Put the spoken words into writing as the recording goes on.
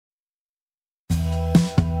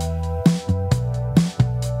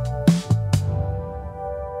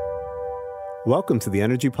Welcome to the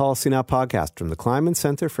Energy Policy Now podcast from the Kleinman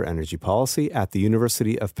Center for Energy Policy at the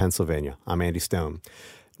University of Pennsylvania. I'm Andy Stone.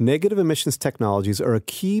 Negative emissions technologies are a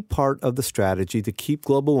key part of the strategy to keep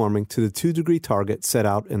global warming to the 2-degree target set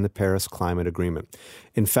out in the Paris Climate Agreement.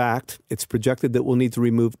 In fact, it's projected that we'll need to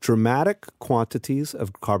remove dramatic quantities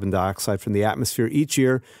of carbon dioxide from the atmosphere each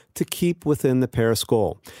year to keep within the Paris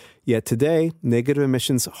goal. Yet today, negative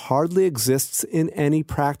emissions hardly exists in any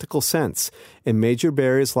practical sense, and major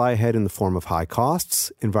barriers lie ahead in the form of high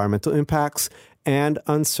costs, environmental impacts, and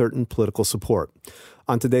uncertain political support.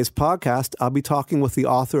 On today's podcast, I'll be talking with the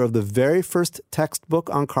author of the very first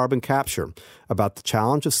textbook on carbon capture about the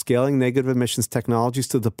challenge of scaling negative emissions technologies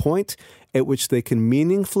to the point at which they can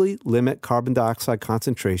meaningfully limit carbon dioxide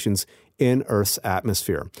concentrations in Earth's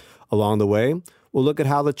atmosphere. Along the way, we'll look at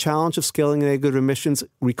how the challenge of scaling negative emissions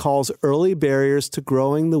recalls early barriers to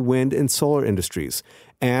growing the wind and solar industries.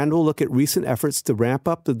 And we'll look at recent efforts to ramp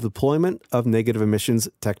up the deployment of negative emissions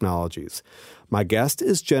technologies. My guest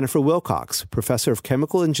is Jennifer Wilcox, professor of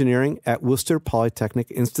chemical engineering at Worcester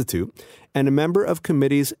Polytechnic Institute and a member of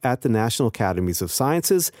committees at the National Academies of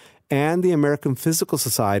Sciences and the American Physical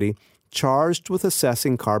Society charged with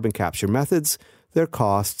assessing carbon capture methods, their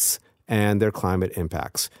costs, and their climate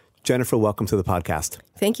impacts. Jennifer, welcome to the podcast.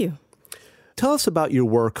 Thank you. Tell us about your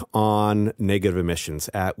work on negative emissions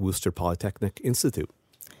at Worcester Polytechnic Institute.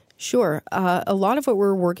 Sure. A lot of what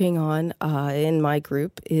we're working on in my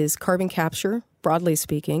group is carbon capture, broadly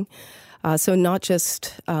speaking. So not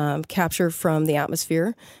just capture from the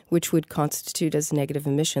atmosphere, which would constitute as negative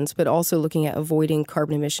emissions, but also looking at avoiding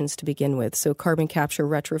carbon emissions to begin with. So carbon capture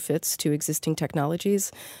retrofits to existing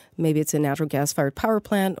technologies. Maybe it's a natural gas-fired power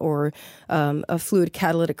plant or a fluid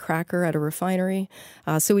catalytic cracker at a refinery.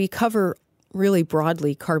 So we cover really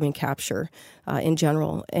broadly carbon capture in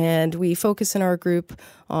general. And we focus in our group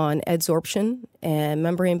on adsorption and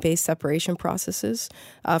membrane-based separation processes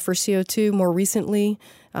for CO2, more recently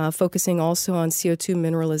focusing also on CO2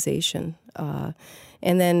 mineralization.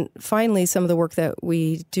 And then finally, some of the work that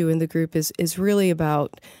we do in the group is really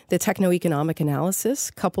about the techno-economic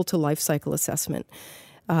analysis coupled to life cycle assessment.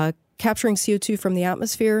 Capturing CO2 from the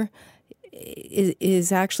atmosphere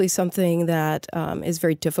is actually something that is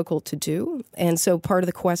very difficult to do. And so part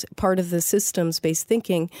of the systems-based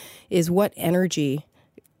thinking is what energy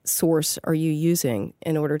source are you using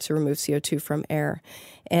in order to remove CO2 from air?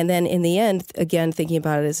 And then in the end, again, thinking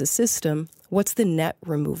about it as a system, what's the net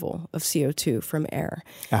removal of CO2 from air?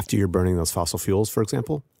 After you're burning those fossil fuels, for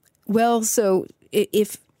example? Well, so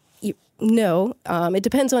no, it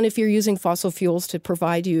depends on if you're using fossil fuels to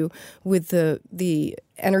provide you with the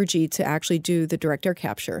energy to actually do the direct air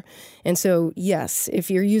capture. And so, yes,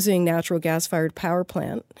 if you're using natural gas-fired power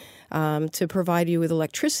plant to provide you with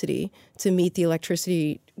electricity to meet the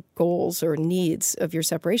electricity goals or needs of your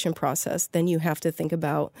separation process, then you have to think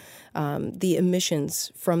about the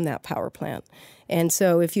emissions from that power plant. And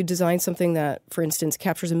so if you design something that, for instance,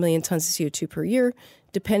 captures 1 million tons of CO2 per year,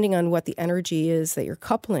 depending on what the energy is that you're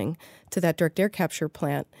coupling to that direct air capture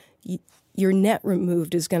plant, your net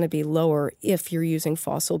removed is going to be lower if you're using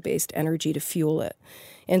fossil-based energy to fuel it.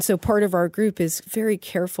 And so part of our group is very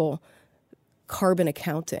careful carbon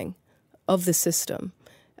accounting of the system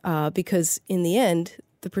because in the end,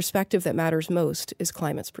 the perspective that matters most is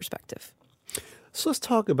climate's perspective. So let's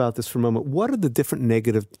talk about this for a moment. What are the different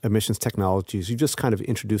negative emissions technologies? You just kind of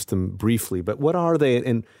introduced them briefly, but what are they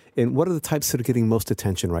and what are the types that are getting most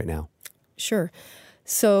attention right now? Sure.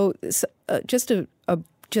 So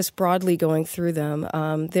just broadly going through them,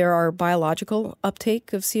 there are biological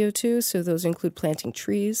uptake of CO2, so those include planting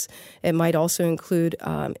trees. It might also include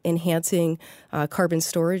enhancing carbon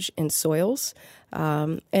storage in soils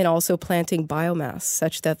and also planting biomass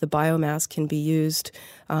such that the biomass can be used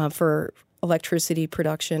for electricity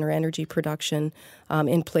production or energy production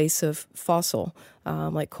in place of fossil,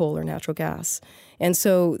 like coal or natural gas. And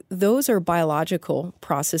so those are biological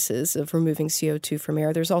processes of removing CO2 from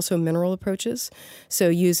air. There's also mineral approaches. So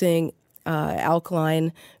using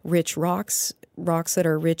alkaline-rich rocks that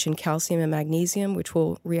are rich in calcium and magnesium, which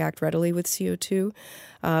will react readily with CO2.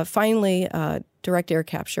 Finally, direct air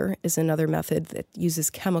capture is another method that uses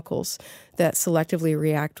chemicals that selectively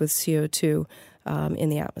react with CO2 in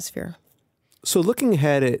the atmosphere. So looking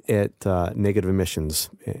ahead at negative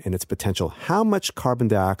emissions and its potential, how much carbon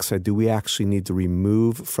dioxide do we actually need to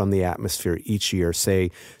remove from the atmosphere each year,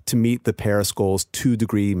 say, to meet the Paris goal's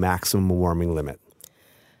 2-degree maximum warming limit?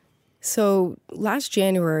 So last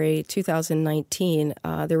January 2019,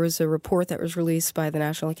 there was a report that was released by the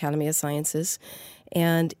National Academy of Sciences,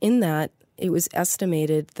 and in that it was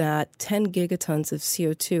estimated that 10 gigatons of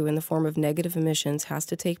CO2 in the form of negative emissions has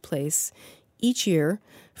to take place each year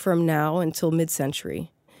from now until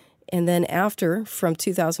mid-century. And then after, from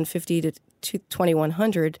 2050 to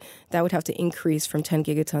 2100, that would have to increase from 10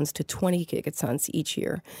 gigatons to 20 gigatons each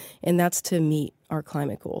year. And that's to meet our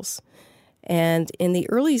climate goals. And in the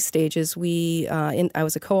early stages, I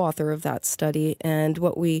was a co-author of that study, and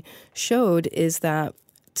what we showed is that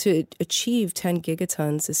to achieve 10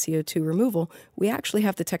 gigatons of CO2 removal, we actually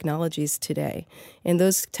have the technologies today. And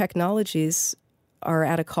those technologies are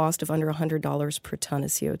at a cost of under $100 per ton of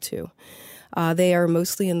CO2. They are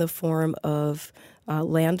mostly in the form of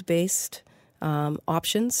land-based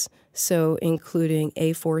options, so including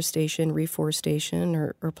afforestation, reforestation,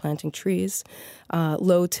 or planting trees,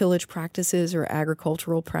 low tillage practices or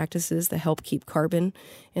agricultural practices that help keep carbon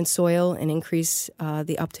in soil and increase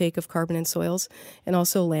the uptake of carbon in soils, and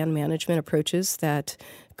also land management approaches that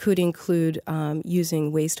could include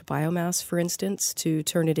using waste biomass, for instance, to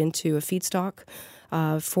turn it into a feedstock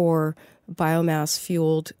for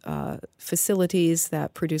biomass-fueled facilities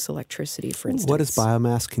that produce electricity, for instance. What is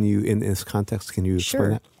biomass? In this context, can you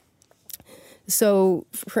explain that? So,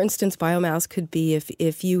 for instance, biomass could be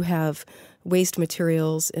if you have waste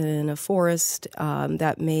materials in a forest,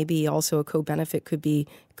 that may be also a co-benefit could be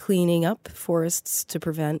cleaning up forests to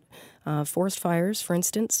prevent forest fires, for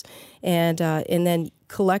instance. And then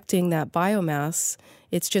collecting that biomass,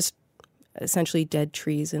 it's just essentially dead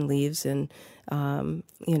trees and leaves and,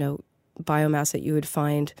 biomass that you would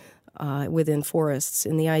find within forests.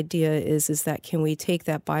 And the idea is that can we take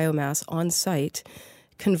that biomass on site,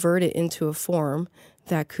 convert it into a form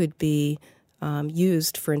that could be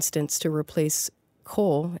used, for instance, to replace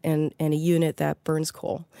coal and a unit that burns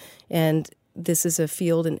coal. And this is a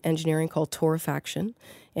field in engineering called torrefaction.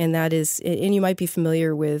 And that is, and you might be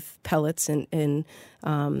familiar with pellets and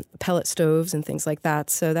pellet stoves and things like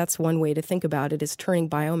that. So that's one way to think about it, is turning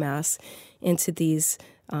biomass into these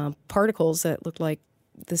particles that look like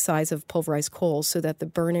the size of pulverized coal, so that the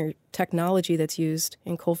burner technology that's used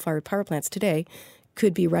in coal-fired power plants today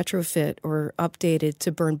could be retrofit or updated to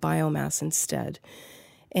burn biomass instead.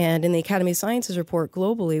 And in the Academy of Sciences report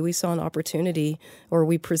globally, we saw an opportunity, or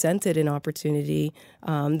we presented an opportunity,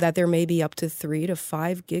 that there may be up to 3 to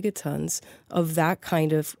 5 gigatons of that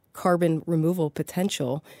kind of carbon removal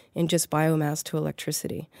potential in just biomass to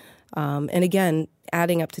electricity. And again,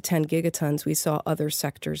 adding up to 10 gigatons, we saw other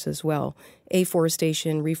sectors as well.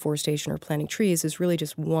 Afforestation, reforestation, or planting trees is really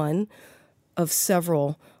just one of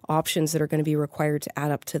several options that are going to be required to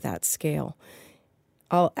add up to that scale.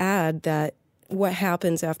 I'll add that what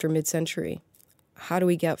happens after mid-century? How do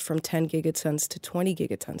we get from 10 gigatons to 20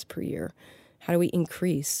 gigatons per year? How do we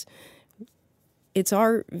increase? It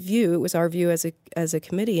was our view as a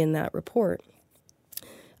committee in that report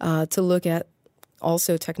to look at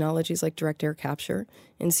also technologies like direct air capture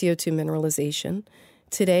and CO2 mineralization.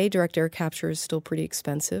 Today, direct air capture is still pretty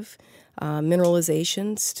expensive.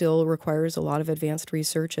 Mineralization still requires a lot of advanced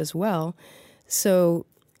research as well. So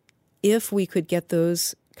if we could get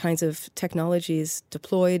those kinds of technologies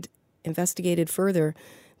deployed, investigated further,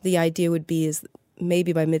 the idea would be is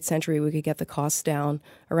maybe by mid-century we could get the costs down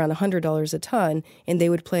around $100 a ton, and they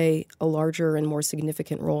would play a larger and more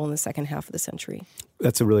significant role in the second half of the century.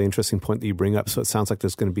 That's a really interesting point that you bring up. So it sounds like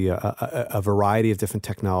there's going to be a variety of different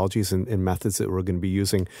technologies and methods that we're going to be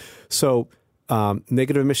using. So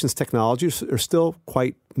negative emissions technologies are still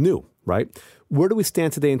quite new, right? Where do we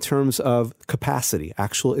stand today in terms of capacity,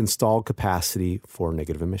 actual installed capacity for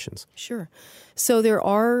negative emissions? Sure. So there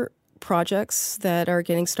are projects that are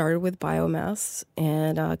getting started with biomass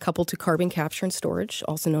and coupled to carbon capture and storage,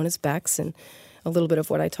 also known as BECCS, and a little bit of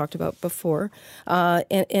what I talked about before.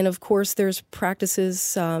 And of course, there's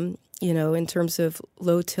practices, in terms of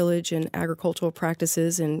low tillage and agricultural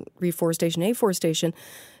practices and reforestation, afforestation,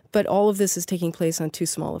 but all of this is taking place on too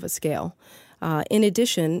small of a scale. In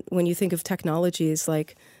addition, when you think of technologies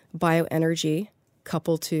like bioenergy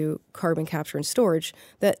coupled to carbon capture and storage,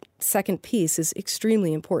 that second piece is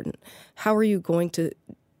extremely important. How are you going to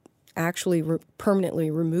actually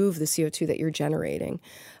permanently remove the CO2 that you're generating?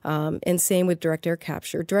 And same with direct air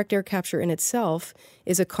capture. Direct air capture in itself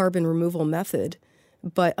is a carbon removal method,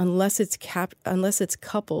 but unless it's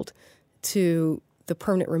coupled to the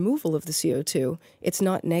permanent removal of the CO2, it's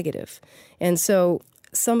not negative. And so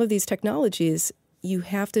some of these technologies, you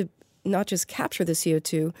have to not just capture the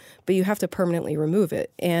CO2, but you have to permanently remove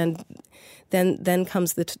it. And then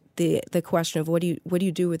comes the question of what do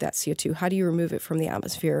you do with that CO2? How do you remove it from the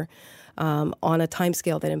atmosphere on a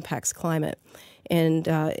timescale that impacts climate? And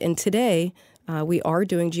today we are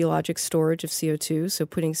doing geologic storage of CO2, so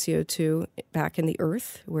putting CO2 back in the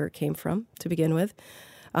earth where it came from to begin with.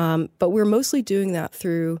 But we're mostly doing that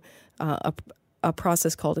through a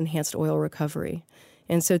process called enhanced oil recovery.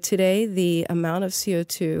 And so today, the amount of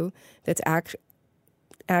CO2 that's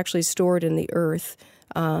actually stored in the earth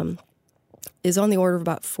is on the order of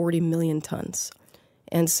about 40 million tons.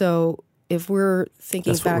 And so if we're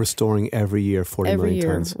thinking that's what we're storing every year, 40 million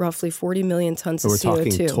tons. Roughly 40 million tons and of CO2. We're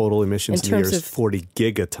talking total emissions in the year is 40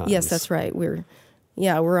 gigatons. Yes, that's right. We're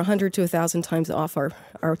 100 to 1,000 times off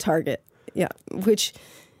our target. Yeah, which,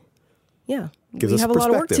 gives we us have a lot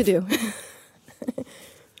of work to do.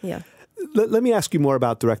 Yeah. Let me ask you more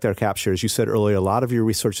about direct air capture. As you said earlier, a lot of your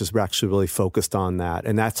research is actually really focused on that,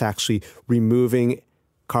 and that's actually removing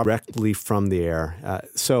carbon directly from the air.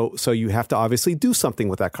 So you have to obviously do something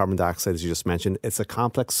with that carbon dioxide, as you just mentioned. It's a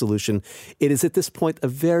complex solution. It is at this point a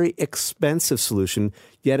very expensive solution,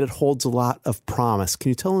 yet it holds a lot of promise. Can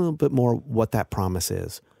you tell a little bit more what that promise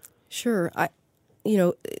is? Sure.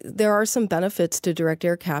 There are some benefits to direct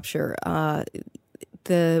air capture.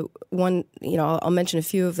 The one, I'll mention a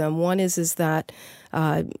few of them. One is that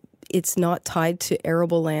it's not tied to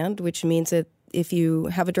arable land, which means that if you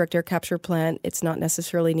have a direct air capture plant, it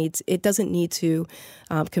doesn't need to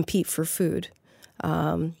compete for food.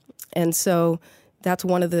 And so that's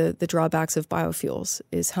one of the drawbacks of biofuels,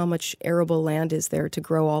 is how much arable land is there to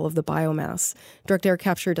grow all of the biomass. Direct air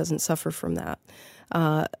capture doesn't suffer from that.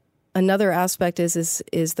 Another aspect is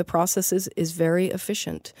the process is very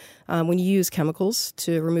efficient. When you use chemicals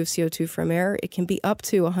to remove CO2 from air, it can be up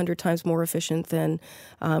to 100 times more efficient than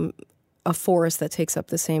a forest that takes up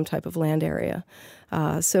the same type of land area.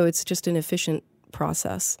 So it's just an efficient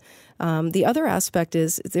process. The other aspect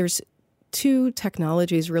is there's two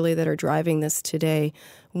technologies really that are driving this today.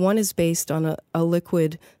 One is based on a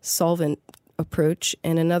liquid solvent approach,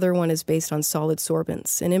 and another one is based on solid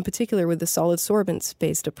sorbents. And in particular, with the solid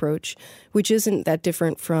sorbents-based approach, which isn't that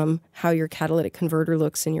different from how your catalytic converter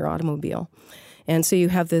looks in your automobile. And so you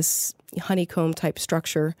have this honeycomb-type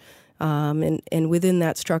structure, and within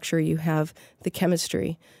that structure, you have the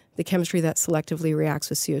chemistry that selectively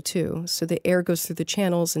reacts with CO2. So the air goes through the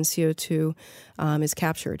channels, and CO2 is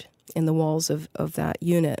captured in the walls of that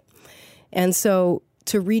unit. And so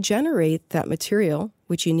to regenerate that material,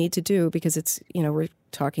 which you need to do because it's, we're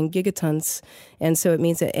talking gigatons, and so it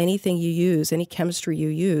means that anything you use, any chemistry you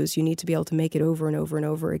use, you need to be able to make it over and over and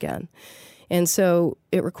over again. And so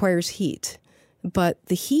it requires heat. But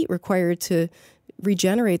the heat required to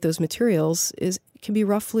regenerate those materials can be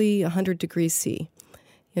roughly 100 degrees C.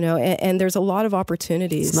 And there's a lot of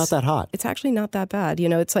opportunities. It's not that hot. It's actually not that bad.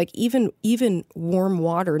 It's like even warm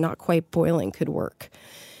water, not quite boiling, could work.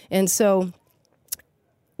 And so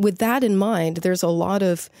with that in mind, there's a lot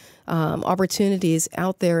of opportunities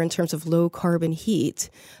out there in terms of low carbon heat,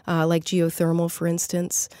 like geothermal, for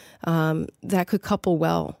instance, that could couple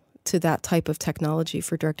well to that type of technology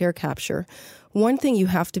for direct air capture. One thing you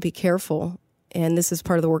have to be careful, and this is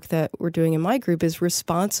part of the work that we're doing in my group, is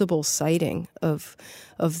responsible siting of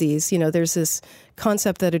these. There's this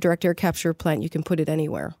concept that a direct air capture plant, you can put it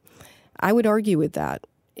anywhere. I would argue with that.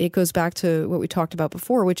 It goes back to what we talked about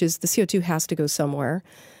before, which is the CO2 has to go somewhere,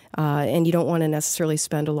 and you don't want to necessarily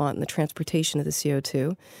spend a lot in the transportation of the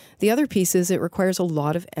CO2. The other piece is it requires a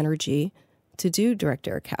lot of energy to do direct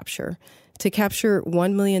air capture. To capture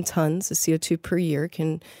 1 million tons of CO2 per year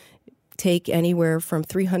can take anywhere from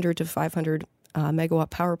 300 to 500 megawatt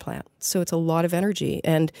power plant. So it's a lot of energy.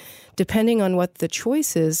 And depending on what the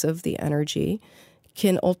choice is of the energy,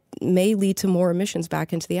 may lead to more emissions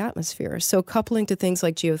back into the atmosphere. So coupling to things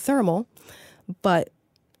like geothermal, but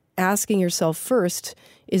asking yourself first,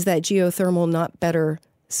 is that geothermal not better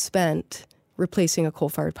spent replacing a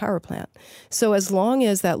coal-fired power plant? So as long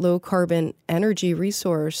as that low-carbon energy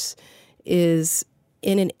resource is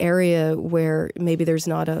in an area where maybe there's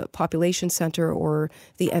not a population center or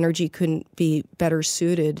the energy couldn't be better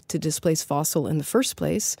suited to displace fossil in the first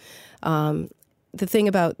place, the thing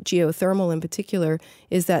about geothermal in particular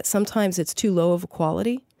is that sometimes it's too low of a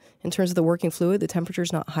quality in terms of the working fluid. The temperature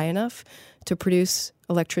is not high enough to produce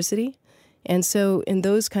electricity. And so in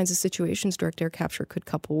those kinds of situations, direct air capture could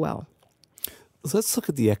couple well. So let's look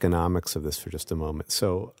at the economics of this for just a moment.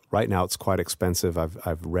 So right now it's quite expensive.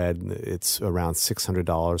 I've read it's around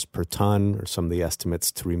 $600 per ton, or some of the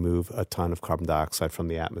estimates, to remove a ton of carbon dioxide from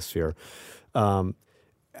the atmosphere.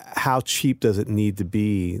 How cheap does it need to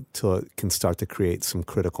be till it can start to create some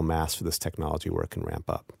critical mass for this technology where it can ramp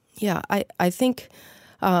up? Yeah, I think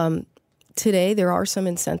today there are some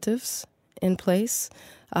incentives in place.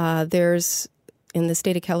 There's, in the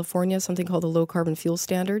state of California, something called the Low Carbon Fuel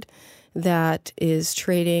Standard that is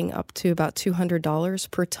trading up to about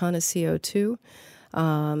 $200 per ton of CO2.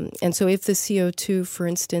 And so if the CO2, for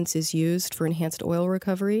instance, is used for enhanced oil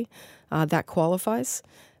recovery, that qualifies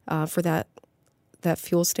for that that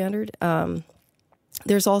fuel standard.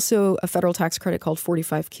 There's also a federal tax credit called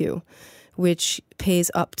 45Q, which pays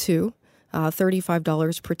up to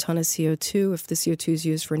 $35 per ton of CO2 if the CO2 is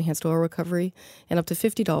used for enhanced oil recovery, and up to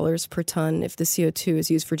 $50 per ton if the CO2 is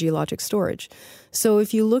used for geologic storage. So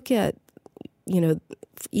if you look at,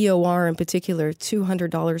 EOR in particular,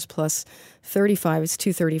 $200 plus 35 is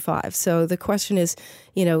 $235. So the question is,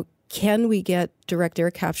 can we get direct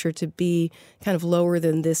air capture to be kind of lower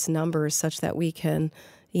than this number such that we can,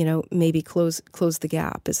 maybe close the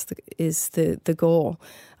gap is the goal.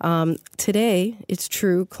 Today, it's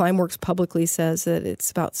true, Climeworks publicly says that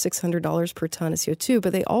it's about $600 per ton of CO2,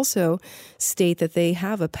 but they also state that they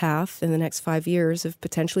have a path in the next 5 years of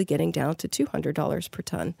potentially getting down to $200 per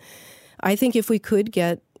ton. I think if we could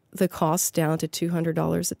get the cost down to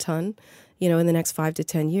 $200 a ton, in the next 5 to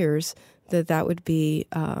 10 years, that would be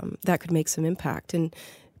that could make some impact. And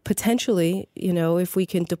potentially, if we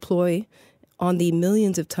can deploy on the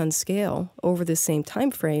millions of ton scale over the same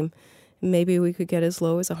time frame, maybe we could get as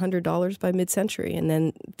low as $100 by mid-century. And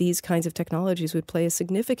then these kinds of technologies would play a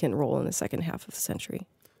significant role in the second half of the century.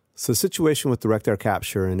 So the situation with direct air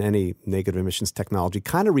capture and any negative emissions technology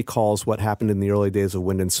kind of recalls what happened in the early days of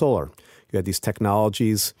wind and solar. You had these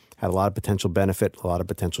technologies, had a lot of potential benefit, a lot of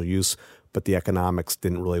potential use, but the economics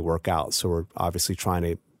didn't really work out. So we're obviously trying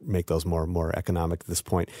to make those more economic at this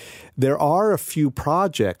point. There are a few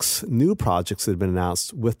projects, new projects that have been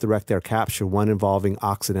announced with direct air capture, one involving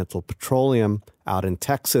Occidental Petroleum out in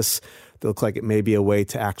Texas that looks like it may be a way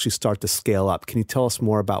to actually start to scale up. Can you tell us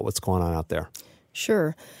more about what's going on out there?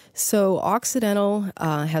 Sure. So Occidental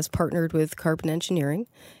has partnered with Carbon Engineering,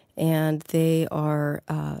 and they are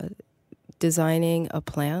designing a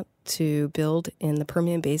plant to build in the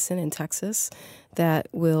Permian Basin in Texas that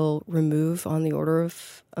will remove on the order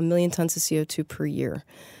of 1 million tons of CO2 per year.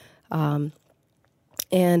 And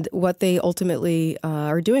what they ultimately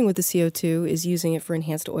are doing with the CO2 is using it for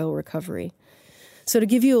enhanced oil recovery. So to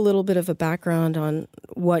give you a little bit of a background on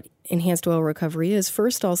what enhanced oil recovery is,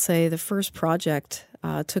 first I'll say the first project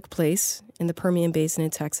took place in the Permian Basin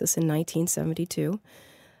in Texas in 1972.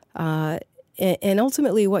 And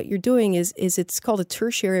ultimately what you're doing is it's called a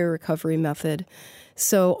tertiary recovery method.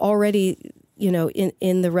 So already,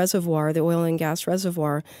 in the reservoir, the oil and gas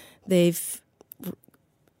reservoir, they've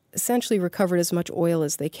essentially recovered as much oil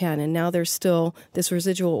as they can. And now there's still this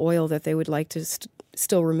residual oil that they would like to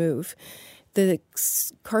still remove. The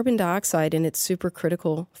carbon dioxide in its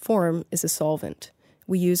supercritical form is a solvent.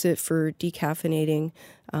 We use it for decaffeinating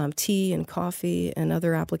tea and coffee and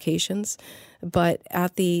other applications. But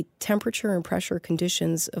at the temperature and pressure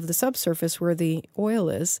conditions of the subsurface where the oil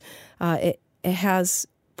is, it has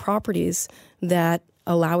properties that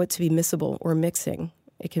allow it to be miscible or mixing.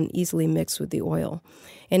 It can easily mix with the oil.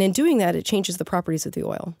 And in doing that, it changes the properties of the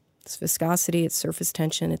oil. Its viscosity, its surface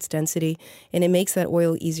tension, its density, and it makes that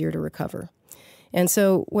oil easier to recover. And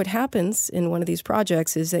so what happens in one of these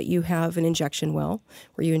projects is that you have an injection well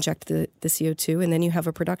where you inject the CO2, and then you have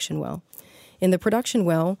a production well. In the production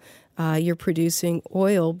well, you're producing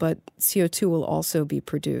oil, but CO2 will also be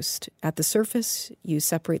produced. At the surface, you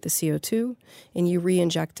separate the CO2 and you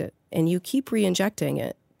re-inject it. And you keep re-injecting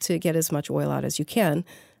it to get as much oil out as you can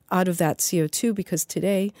out of that CO2, because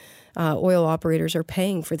today oil operators are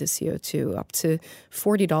paying for the CO2. Up to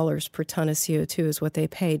 $40 per ton of CO2 is what they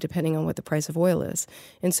pay, depending on what the price of oil is.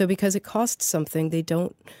 And so because it costs something, they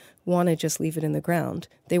don't want to just leave it in the ground.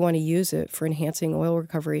 They want to use it for enhancing oil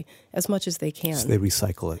recovery as much as they can. So they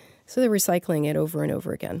recycle it. So they're recycling it over and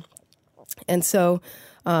over again. And so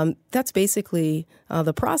that's basically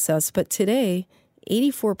the process. But today,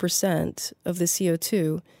 84% of the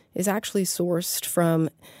CO2 is actually sourced from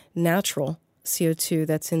natural CO2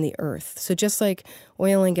 that's in the earth. So just like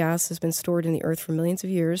oil and gas has been stored in the earth for millions of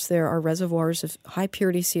years, there are reservoirs of high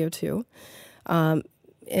purity CO2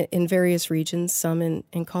 in various regions, some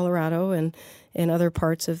in Colorado and in other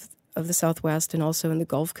parts of the Southwest and also in the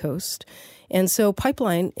Gulf Coast. And so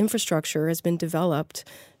pipeline infrastructure has been developed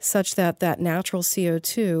such that that natural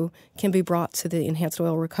CO2 can be brought to the enhanced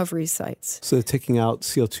oil recovery sites. So they're taking out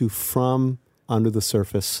CO2 from under the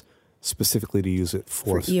surface specifically to use it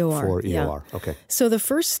for EOR. For EOR. Yeah. Okay. So the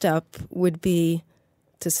first step would be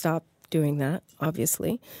to stop doing that,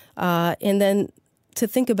 obviously, and then to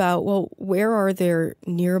think about, well, where are there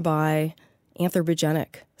nearby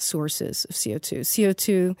anthropogenic sources of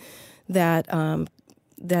CO2? CO2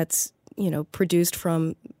 that's produced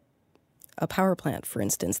from a power plant, for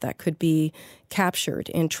instance, that could be captured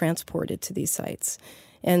and transported to these sites.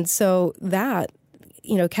 And so that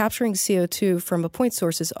capturing CO2 from a point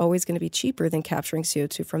source is always going to be cheaper than capturing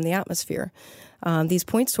CO2 from the atmosphere. These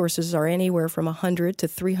point sources are anywhere from 100 to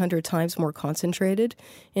 300 times more concentrated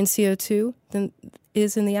in CO2 than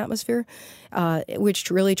is in the atmosphere, which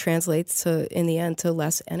really translates in the end to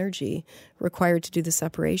less energy required to do the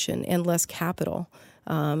separation and less capital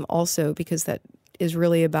also, because that is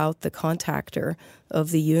really about the contactor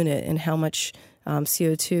of the unit and how much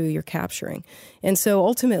CO2 you're capturing. And so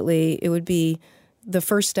ultimately, the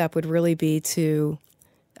first step would really be to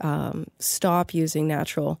stop using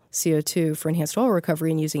natural CO2 for enhanced oil recovery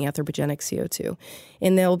and using anthropogenic CO2.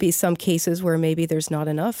 And there'll be some cases where maybe there's not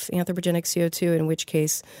enough anthropogenic CO2, in which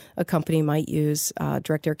case a company might use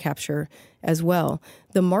direct air capture as well.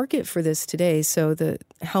 The market for this today, so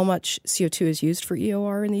how much CO2 is used for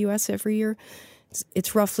EOR in the U.S. every year,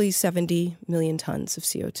 it's roughly 70 million tons of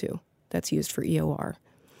CO2 that's used for EOR.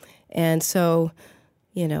 And so,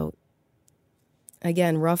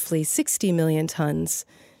 again, roughly 60 million tons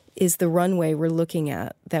is the runway we're looking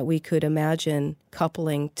at that we could imagine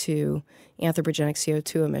coupling to anthropogenic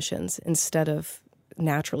CO2 emissions instead of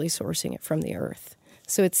naturally sourcing it from the earth.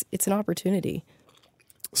 So it's an opportunity.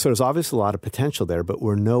 So there's obviously a lot of potential there, but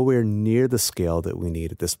we're nowhere near the scale that we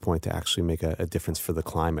need at this point to actually make a difference for the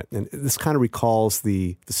climate. And this kind of recalls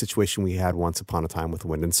the situation we had once upon a time with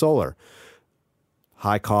wind and solar.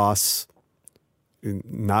 High costs,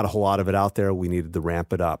 not a whole lot of it out there. We needed to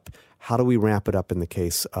ramp it up. How do we ramp it up in the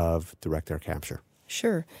case of direct air capture?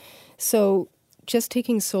 Sure. So just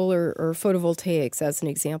taking solar or photovoltaics as an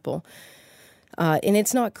example, and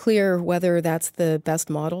it's not clear whether that's the best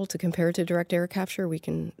model to compare to direct air capture. We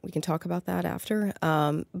can talk about that after.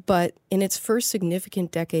 But in its first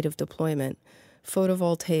significant decade of deployment,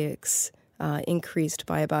 photovoltaics increased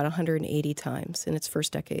by about 180 times in its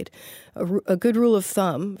first decade. A good rule of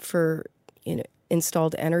thumb for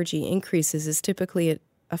installed energy increases is typically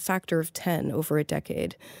a factor of 10 over a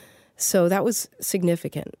decade. So that was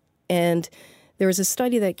significant. And there was a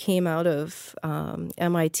study that came out of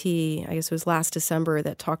MIT, I guess it was last December,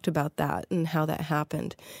 that talked about that and how that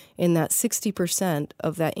happened, in that 60%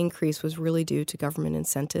 of that increase was really due to government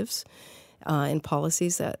incentives and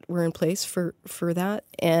policies that were in place for that,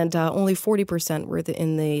 and only 40% were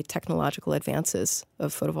in the technological advances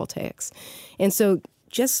of photovoltaics. And so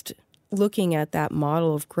just looking at that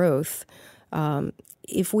model of growth,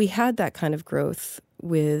 if we had that kind of growth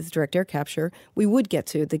with direct air capture, we would get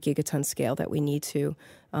to the gigaton scale that we need to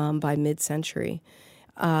by mid-century.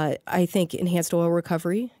 I think enhanced oil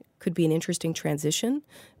recovery could be an interesting transition.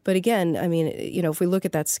 But again, if we look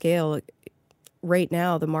at that scale, right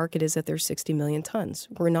now the market is that there's 60 million tons.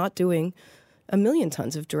 We're not doing 1 million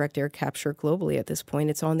tons of direct air capture globally at this point.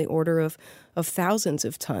 It's on the order of thousands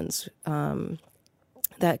of tons.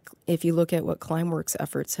 That if you look at what Climeworks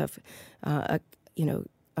efforts have,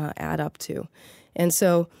 add up to. And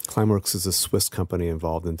so Climeworks is a Swiss company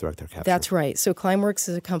involved in direct air capture. That's right. So Climeworks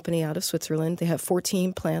is a company out of Switzerland. They have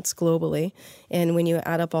 14 plants globally. And when you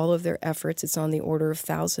add up all of their efforts, it's on the order of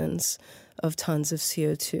thousands of tons of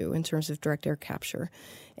CO2 in terms of direct air capture.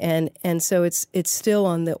 And so it's still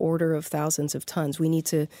on the order of thousands of tons. We need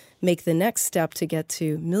to make the next step to get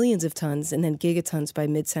to millions of tons and then gigatons by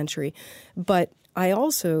mid-century. But I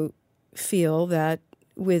also feel that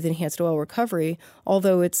with enhanced oil recovery,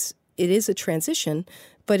 although it is a transition,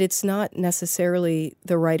 but it's not necessarily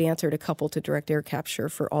the right answer to couple to direct air capture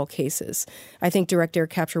for all cases. I think direct air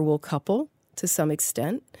capture will couple to some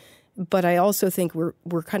extent, but I also think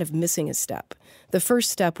we're kind of missing a step. The first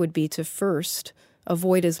step would be to first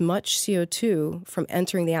avoid as much CO2 from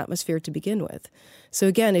entering the atmosphere to begin with. So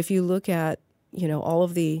again, if you look at all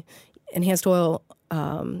of the enhanced oil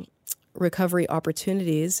recovery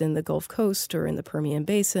opportunities in the Gulf Coast or in the Permian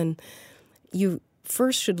Basin, you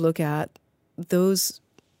first should look at those,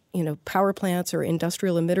 power plants or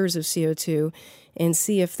industrial emitters of CO2 and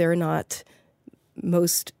see if they're not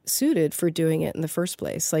most suited for doing it in the first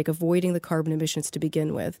place, like avoiding the carbon emissions to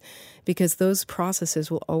begin with, because those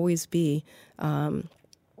processes will always be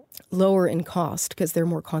lower in cost because they're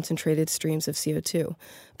more concentrated streams of CO2.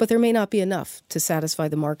 But there may not be enough to satisfy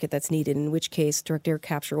the market that's needed, in which case direct air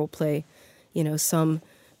capture will play, some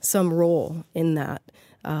role in that.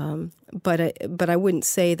 But I wouldn't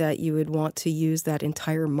say that you would want to use that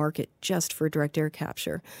entire market just for direct air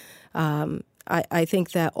capture. I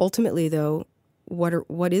think that ultimately, though,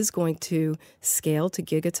 what is going to scale to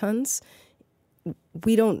gigatons,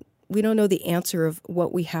 we don't know the answer of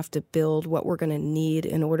what we have to build, what we're going to need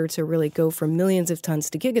in order to really go from millions of tons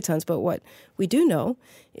to gigatons. But what we do know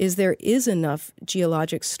is there is enough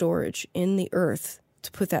geologic storage in the earth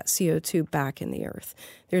to put that CO2 back in the earth.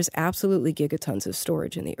 There's absolutely gigatons of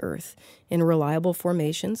storage in the earth in reliable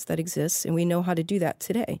formations that exist, and we know how to do that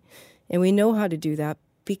today. And we know how to do that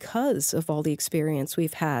because of all the experience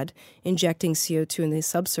we've had injecting CO2 in the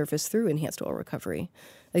subsurface through enhanced oil recovery.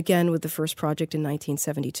 Again, with the first project in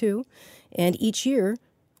 1972. And each year,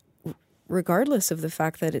 regardless of the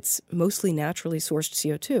fact that it's mostly naturally sourced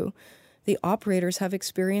CO2, the operators have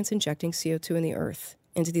experience injecting CO2 in the earth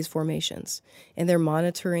into these formations. And they're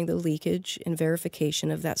monitoring the leakage and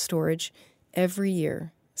verification of that storage every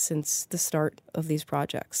year since the start of these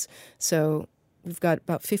projects. So we've got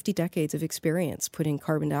about 50 decades of experience putting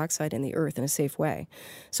carbon dioxide in the earth in a safe way.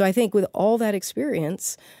 So I think with all that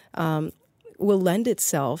experience, will lend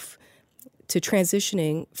itself to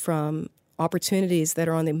transitioning from opportunities that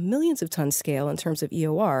are on the millions of ton scale in terms of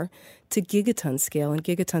EOR to gigaton scale. And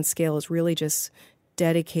gigaton scale is really just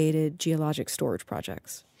dedicated geologic storage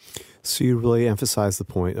projects. So you really emphasize the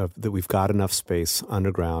point of that we've got enough space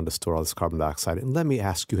underground to store all this carbon dioxide. And let me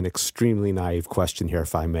ask you an extremely naive question here,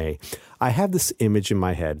 if I may. I have this image in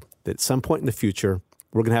my head that at some point in the future,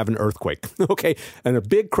 we're going to have an earthquake, okay? And a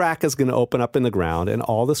big crack is going to open up in the ground and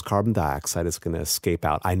all this carbon dioxide is going to escape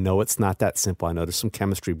out. I know it's not that simple. I know there's some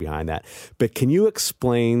chemistry behind that. But can you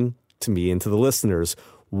explain to me and to the listeners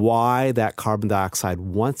why that carbon dioxide,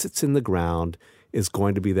 once it's in the ground, is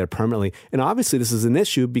going to be there permanently? And obviously this is an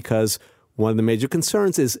issue because one of the major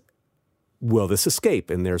concerns is, will this escape?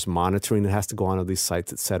 And there's monitoring that has to go on at these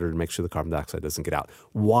sites, et cetera, to make sure the carbon dioxide doesn't get out.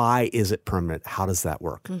 Why is it permanent? How does that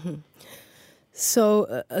work? Mm-hmm.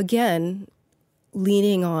 So again,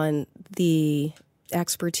 leaning on the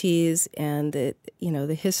expertise and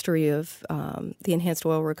the history of the enhanced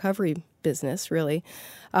oil recovery business, really,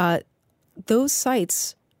 those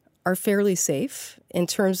sites are fairly safe in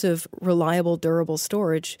terms of reliable, durable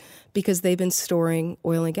storage because they've been storing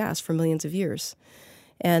oil and gas for millions of years.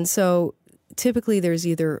 And so typically there's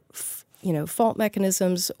either fault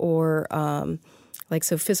mechanisms or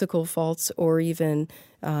physical faults or even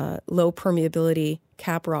low permeability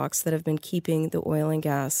cap rocks that have been keeping the oil and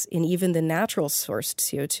gas in even the natural sourced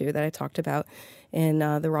CO2 that I talked about in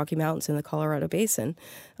the Rocky Mountains in the Colorado Basin.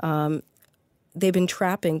 They've been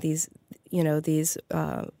trapping these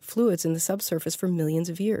fluids in the subsurface for millions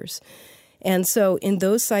of years. And so in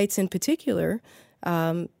those sites in particular,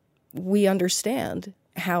 we understand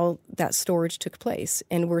how that storage took place.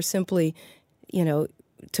 And we're simply,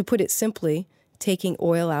 to put it simply, taking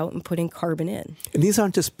oil out and putting carbon in. And these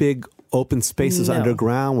aren't just big open spaces No.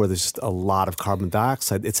 underground where there's just a lot of carbon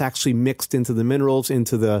dioxide. It's actually mixed into the minerals,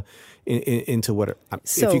 into what?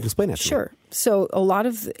 So, if you can explain that to me. Sure. So a lot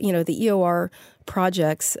of the EOR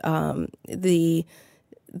projects, the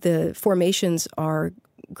formations are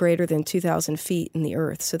greater than 2,000 feet in the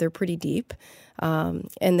earth, so they're pretty deep. And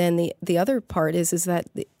then the other part is that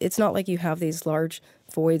it's not like you have these large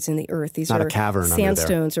voids in the earth. These not are a cavern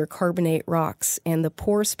sandstones or carbonate rocks, and the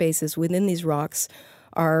pore spaces within these rocks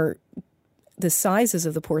are the sizes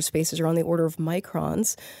of the pore spaces are on the order of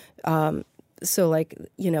microns. So like,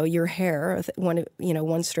 your hair,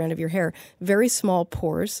 one strand of your hair, very small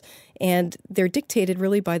pores, and they're dictated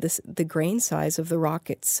really by the grain size of the rock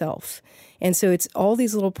itself. And so it's all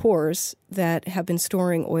these little pores that have been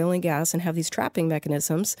storing oil and gas and have these trapping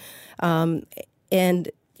mechanisms. And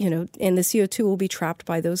the CO2 will be trapped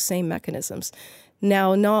by those same mechanisms.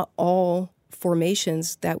 Now, not all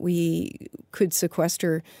formations that we could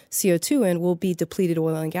sequester CO2 in will be depleted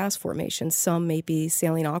oil and gas formations. Some may be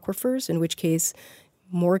saline aquifers, in which case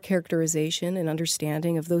more characterization and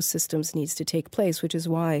understanding of those systems needs to take place, which is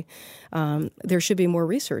why there should be more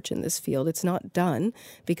research in this field. It's not done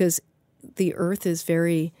because the Earth is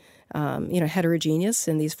very heterogeneous,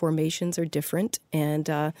 and these formations are different. And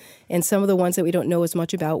some of the ones that we don't know as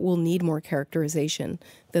much about will need more characterization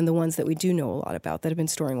than the ones that we do know a lot about that have been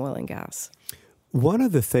storing oil and gas. One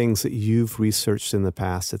of the things that you've researched in the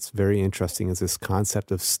past that's very interesting is this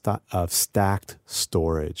concept of stacked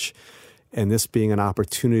storage. And this being an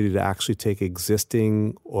opportunity to actually take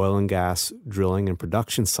existing oil and gas drilling and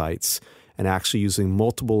production sites and actually using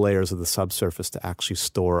multiple layers of the subsurface to actually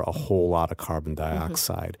store a whole lot of carbon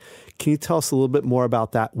dioxide. Mm-hmm. Can you tell us a little bit more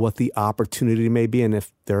about that, what the opportunity may be, and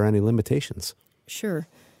if there are any limitations? Sure.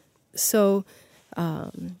 So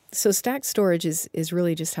stacked storage is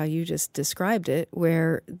really just how you just described it,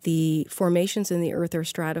 where the formations in the earth are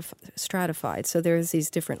stratified. So there's these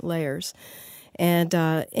different layers.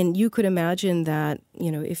 And you could imagine that,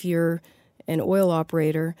 if you're an oil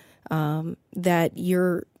operator, that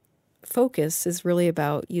your focus is really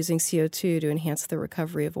about using CO2 to enhance the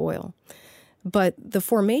recovery of oil. But the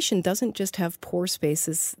formation doesn't just have pore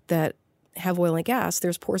spaces that have oil and gas,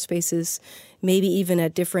 there's pore spaces, maybe even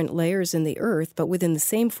at different layers in the earth, but within the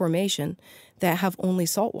same formation that have only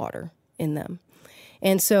salt water in them.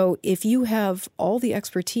 And so if you have all the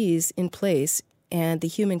expertise in place and the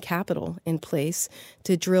human capital in place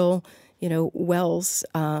to drill, wells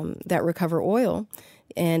that recover oil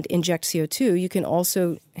and inject CO2, you can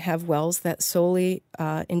also have wells that solely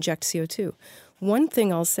inject CO2. One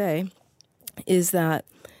thing I'll say is that,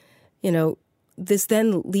 this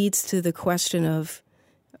then leads to the question of,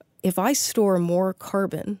 if I store more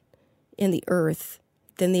carbon in the earth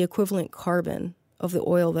than the equivalent carbon of the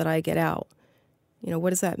oil that I get out, what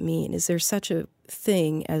does that mean? Is there such a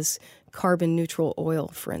thing as carbon neutral oil,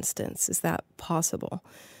 for instance? Is that possible?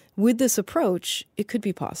 With this approach, it could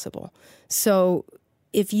be possible. So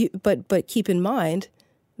but keep in mind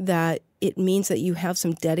that it means that you have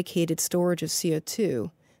some dedicated storage of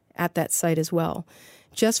CO2 at that site as well.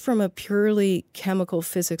 Just from a purely chemical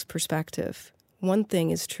physics perspective, one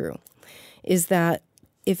thing is true, is that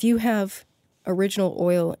if you have original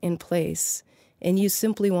oil in place and you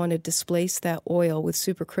simply want to displace that oil with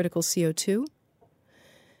supercritical CO2,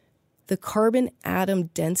 the carbon atom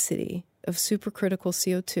density of supercritical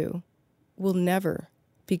CO2 will never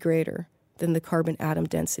be greater than the carbon atom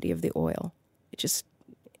density of the oil.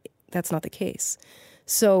 That's not the case.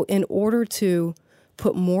 So in order to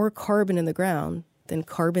put more carbon in the ground than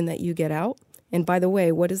carbon that you get out, and by the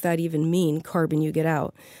way, what does that even mean, carbon you get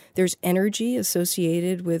out? There's energy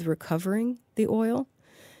associated with recovering the oil.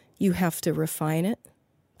 You have to refine it.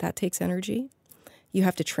 That takes energy. You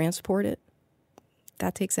have to transport it.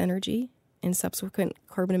 That takes energy and subsequent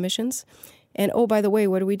carbon emissions. And oh, by the way,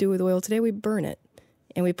 what do we do with oil today? We burn it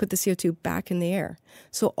and we put the CO2 back in the air.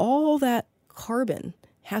 So all that carbon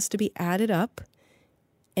has to be added up.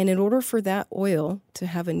 And in order for that oil to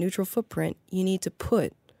have a neutral footprint, you need to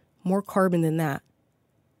put more carbon than that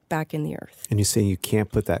back in the earth. And you're saying you can't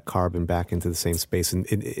put that carbon back into the same space and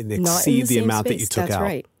exceed the amount that you took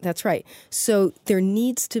out. That's right. So there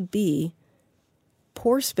needs to be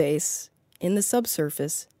pore space in the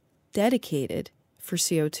subsurface dedicated for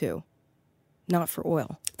CO2, not for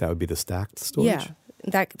oil. That would be the stacked storage? Yeah,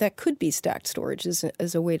 that could be stacked storage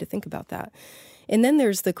as a way to think about that. And then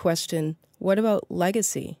there's the question, what about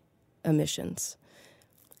legacy emissions?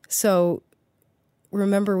 So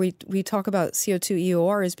remember, we talk about CO2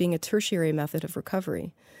 EOR as being a tertiary method of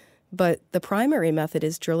recovery, but the primary method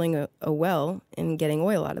is drilling a well and getting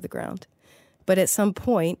oil out of the ground. But at some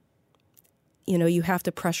point, you have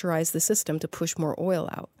to pressurize the system to push more oil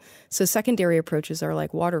out. So secondary approaches are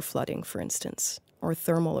like water flooding, for instance, or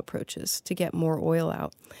thermal approaches to get more oil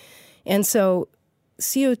out. And so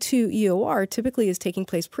CO2 EOR typically is taking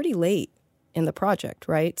place pretty late in the project,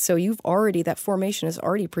 right? So that formation has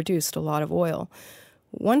already produced a lot of oil.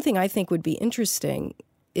 One thing I think would be interesting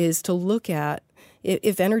is to look at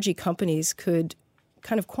if energy companies could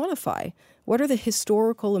kind of quantify what are the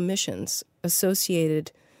historical emissions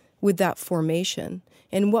associated with that formation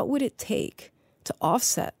and what would it take to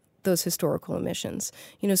offset those historical emissions.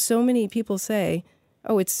 So many people say,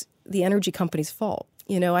 oh, it's the energy company's fault.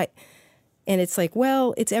 And it's like,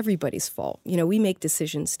 well, it's everybody's fault. We make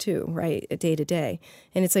decisions too, right, day to day.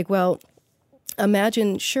 And it's like, well,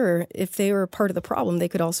 imagine, sure, if they were part of the problem, they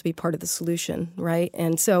could also be part of the solution, right?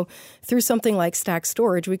 And so through something like stacked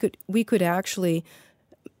storage, we could actually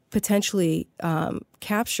potentially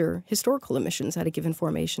capture historical emissions at a given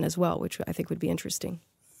formation as well, which I think would be interesting.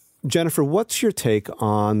 Jennifer, what's your take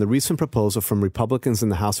on the recent proposal from Republicans in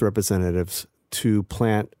the House of Representatives to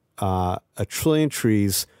plant 1 trillion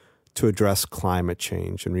trees to address climate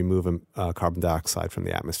change and remove carbon dioxide from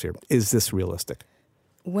the atmosphere? Is this realistic?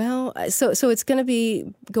 Well, so it's going to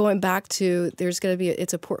be going back to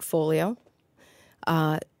it's a portfolio.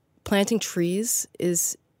 Planting trees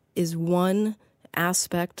is one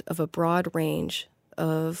aspect of a broad range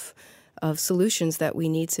of solutions that we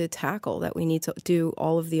need to tackle, that we need to do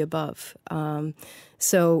all of the above.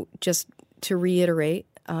 So just to reiterate,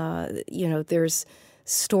 there's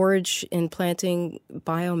storage in planting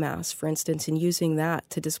biomass, for instance, and using that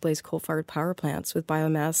to displace coal-fired power plants with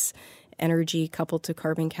biomass energy coupled to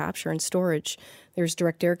carbon capture and storage. There's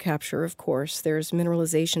direct air capture, of course. There's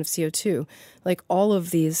mineralization of CO2. Like all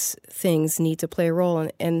of these things need to play a role.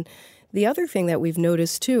 And the other thing that we've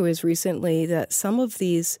noticed too is recently that some of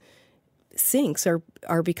these sinks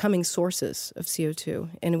are becoming sources of CO2.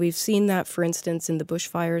 And we've seen that, for instance, in the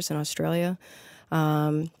bushfires in Australia,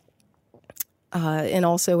 and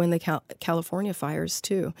also in the California fires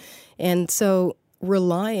too. And so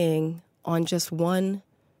relying on just one,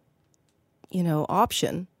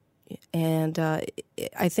 option, and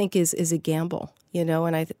I think is a gamble,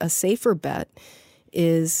 and a safer bet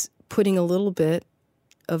is putting a little bit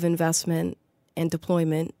of investment and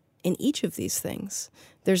deployment in each of these things.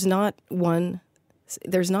 There's not one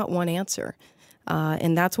answer,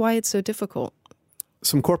 and that's why it's so difficult.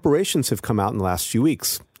 Some corporations have come out in the last few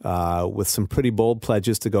weeks with some pretty bold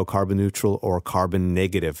pledges to go carbon neutral or carbon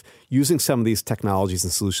negative using some of these technologies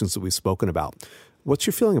and solutions that we've spoken about. What's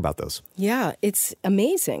your feeling about those? Yeah, it's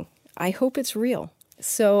amazing. I hope it's real.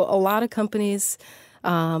 So a lot of companies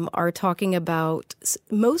are talking about,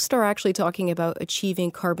 most are actually talking about achieving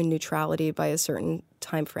carbon neutrality by a certain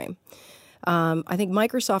time frame. I think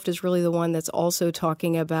Microsoft is really the one that's also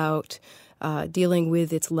talking about dealing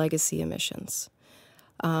with its legacy emissions.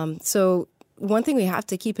 So one thing we have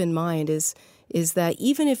to keep in mind is that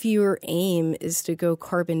even if your aim is to go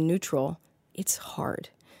carbon neutral, it's hard.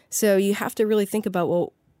 So you have to really think about,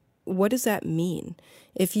 well, what does that mean?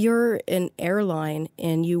 If you're an airline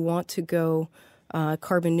and you want to go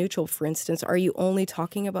carbon neutral, for instance, are you only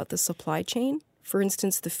talking about the supply chain? For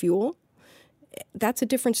instance, the fuel? That's a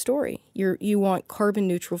different story. You want carbon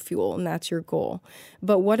neutral fuel, and that's your goal.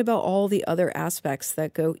 But what about all the other aspects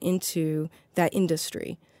that go into that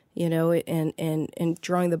industry? And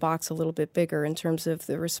drawing the box a little bit bigger in terms of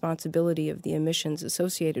the responsibility of the emissions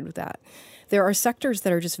associated with that. There are sectors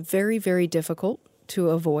that are just very, very difficult to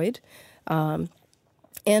avoid, and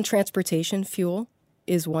transportation fuel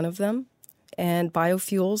is one of them. And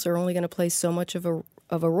biofuels are only going to play so much of a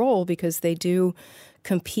role because they do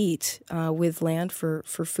compete with land for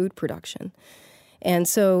food production. And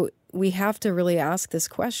so we have to really ask this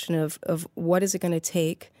question of what is it going to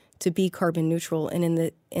take to be carbon neutral,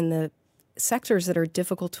 and in the sectors that are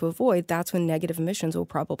difficult to avoid, that's when negative emissions will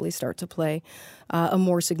probably start to play a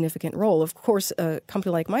more significant role. Of course, a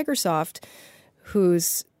company like Microsoft,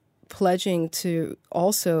 who's pledging to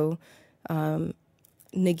also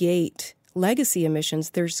negate legacy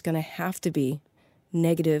emissions, there's going to have to be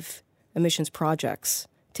negative emissions projects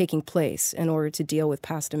taking place in order to deal with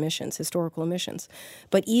past emissions, historical emissions.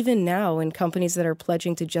 But even now, in companies that are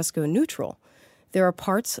pledging to just go neutral, there are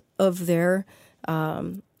parts of their,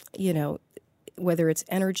 whether it's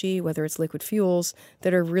energy, whether it's liquid fuels,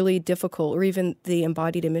 that are really difficult, or even the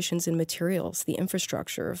embodied emissions in materials, the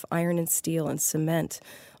infrastructure of iron and steel and cement.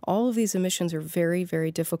 All of these emissions are very,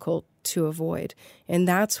 very difficult to avoid. And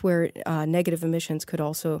that's where negative emissions could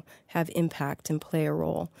also have impact and play a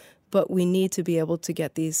role. But we need to be able to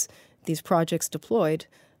get these projects deployed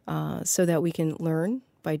so that we can learn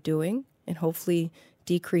by doing and hopefully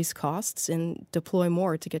decrease costs and deploy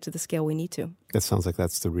more to get to the scale we need to. That sounds like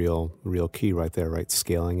that's the real key right there, right?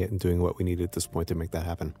 Scaling it and doing what we need at this point to make that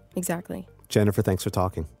happen. Exactly. Jennifer, thanks for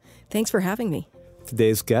talking. Thanks for having me.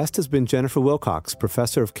 Today's guest has been Jennifer Wilcox,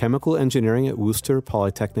 Professor of Chemical Engineering at Worcester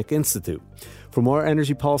Polytechnic Institute. For more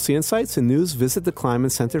energy policy insights and news, visit the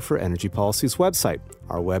Kleinman Center for Energy Policy's website.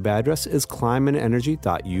 Our web address is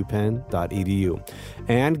kleinmanenergy.upenn.edu.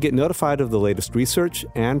 And get notified of the latest research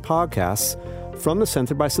and podcasts from the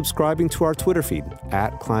center by subscribing to our Twitter feed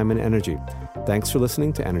 @Kleinman Energy. Thanks for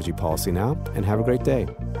listening to Energy Policy Now, and have a great day.